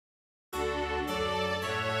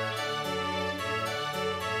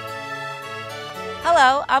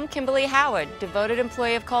Hello, I'm Kimberly Howard, devoted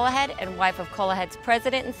employee of CALLAHEAD and wife of CALLAHEAD's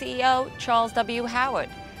president and CEO, Charles W. Howard.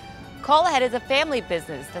 CALLAHEAD is a family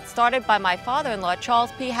business that started by my father-in-law,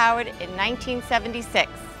 Charles P. Howard, in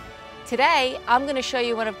 1976. Today, I'm going to show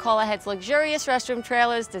you one of CALLAHEAD's luxurious restroom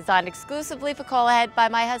trailers designed exclusively for CALLAHEAD by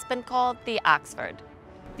my husband, called the Oxford.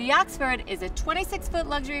 The Oxford is a 26-foot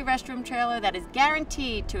luxury restroom trailer that is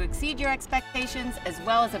guaranteed to exceed your expectations as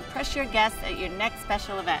well as impress your guests at your next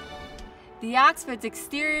special event. The Oxford's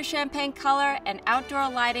exterior champagne color and outdoor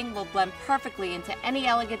lighting will blend perfectly into any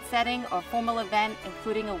elegant setting or formal event,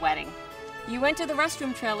 including a wedding. You enter the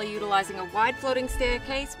restroom trailer utilizing a wide floating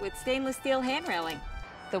staircase with stainless steel hand railing.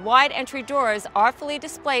 The wide entry doors artfully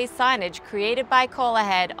display signage created by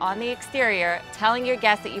CALLAHEAD on the exterior, telling your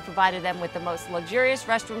guests that you provided them with the most luxurious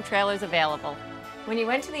restroom trailers available. When you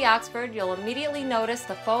enter the Oxford, you'll immediately notice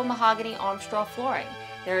the faux mahogany armstraw flooring.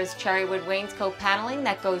 There is cherrywood wainscot paneling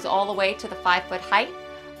that goes all the way to the 5-foot height,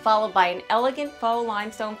 followed by an elegant faux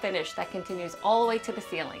limestone finish that continues all the way to the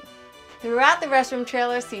ceiling. Throughout the restroom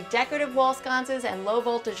trailer, see decorative wall sconces and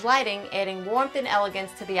low-voltage lighting, adding warmth and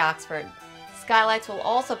elegance to the Oxford. Skylights will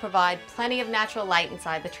also provide plenty of natural light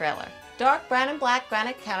inside the trailer. Dark brown and black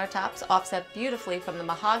granite countertops offset beautifully from the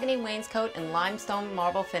mahogany wainscot and limestone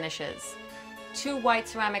marble finishes. 2 white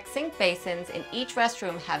ceramic sink basins in each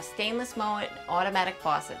restroom have stainless Mohen automatic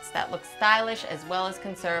faucets that look stylish as well as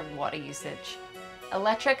conserve water usage.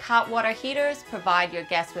 Electric hot water heaters provide your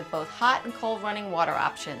guests with both hot and cold running water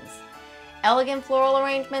options. Elegant floral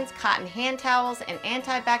arrangements, cotton hand towels, and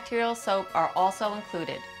antibacterial soap are also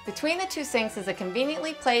included. Between the 2 sinks is a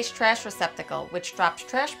conveniently placed trash receptacle, which drops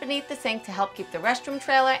trash beneath the sink to help keep the restroom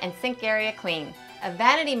trailer and sink area clean. A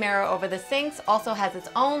vanity mirror over the sinks also has its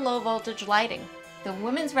own low-voltage lighting. The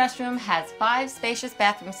women's restroom has 5 spacious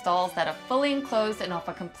bathroom stalls that are fully enclosed and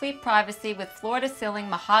offer complete privacy with floor-to-ceiling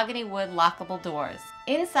mahogany wood lockable doors.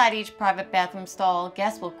 Inside each private bathroom stall,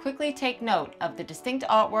 guests will quickly take note of the distinct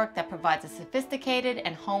artwork that provides a sophisticated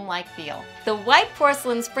and home-like feel. The white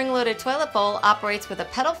porcelain spring-loaded toilet bowl operates with a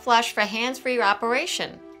pedal flush for hands-free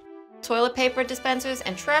operation. Toilet paper dispensers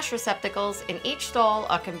and trash receptacles in each stall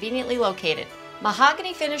are conveniently located.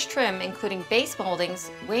 Mahogany finish trim, including base moldings,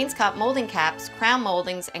 wainscot molding caps, crown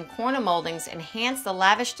moldings, and corner moldings, enhance the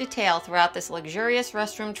lavish detail throughout this luxurious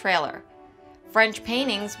restroom trailer. French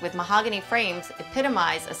paintings with mahogany frames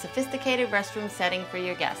epitomize a sophisticated restroom setting for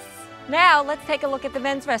your guests. Now, let's take a look at the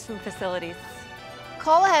men's restroom facilities.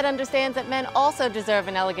 CALLAHEAD understands that men also deserve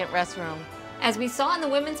an elegant restroom. As we saw in the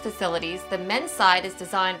women's facilities, the men's side is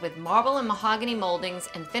designed with marble and mahogany moldings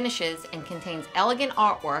and finishes and contains elegant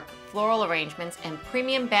artwork, floral arrangements, and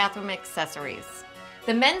premium bathroom accessories.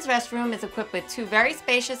 The men's restroom is equipped with 2 very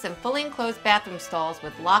spacious and fully enclosed bathroom stalls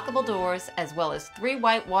with lockable doors, as well as 3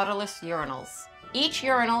 white waterless urinals. Each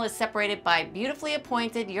urinal is separated by beautifully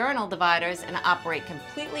appointed urinal dividers and operate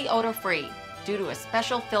completely odor-free due to a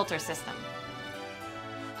special filter system.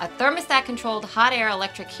 A thermostat-controlled hot air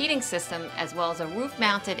electric heating system, as well as a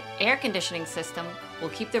roof-mounted air conditioning system, will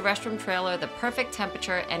keep the restroom trailer the perfect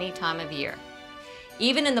temperature any time of year.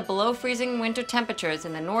 Even in the below-freezing winter temperatures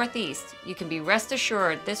in the Northeast, you can be rest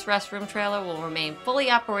assured this restroom trailer will remain fully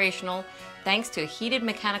operational thanks to a heated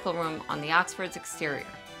mechanical room on the Oxford's exterior.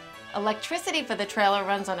 Electricity for the trailer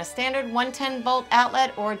runs on a standard 110-volt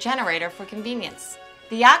outlet or generator for convenience.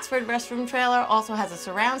 The Oxford restroom trailer also has a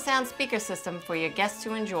surround sound speaker system for your guests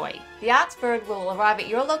to enjoy. The Oxford will arrive at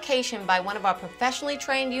your location by one of our professionally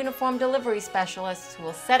trained uniform delivery specialists who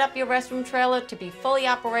will set up your restroom trailer to be fully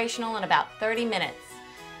operational in about 30 minutes.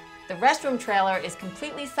 The restroom trailer is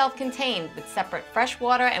completely self-contained with separate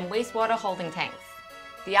freshwater and wastewater holding tanks.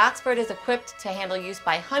 The Oxford is equipped to handle use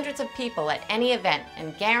by hundreds of people at any event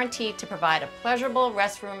and guaranteed to provide a pleasurable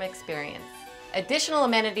restroom experience. Additional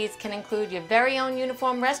amenities can include your very own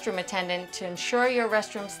uniform restroom attendant to ensure your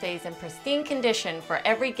restroom stays in pristine condition for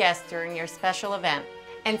every guest during your special event.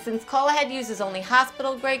 And since CALLAHEAD uses only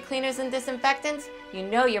hospital-grade cleaners and disinfectants, you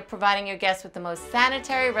know you're providing your guests with the most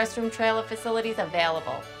sanitary restroom trailer facilities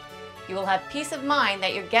available. You will have peace of mind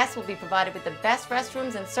that your guests will be provided with the best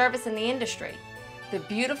restrooms and service in the industry. The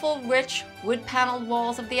beautiful, rich, wood-paneled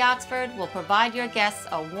walls of the Oxford will provide your guests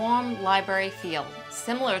a warm library feel,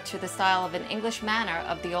 similar to the style of an English manor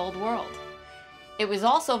of the old world. It was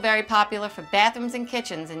also very popular for bathrooms and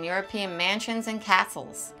kitchens in European mansions and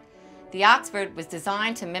castles. The Oxford was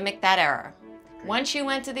designed to mimic that era. Once you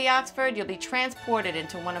enter the Oxford, you'll be transported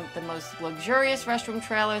into one of the most luxurious restroom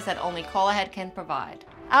trailers that only CALLAHEAD can provide.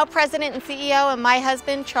 Our president and CEO and my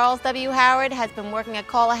husband, Charles W. Howard, has been working at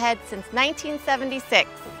CALLAHEAD since 1976.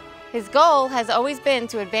 His goal has always been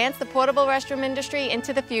to advance the portable restroom industry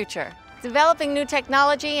into the future. developing new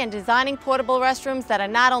technology and designing portable restrooms that are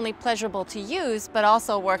not only pleasurable to use, but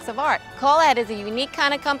also works of art. CALLAHEAD is a unique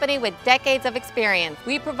kind of company with decades of experience.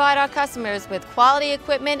 We provide our customers with quality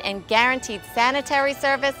equipment and guaranteed sanitary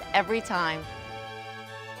service every time.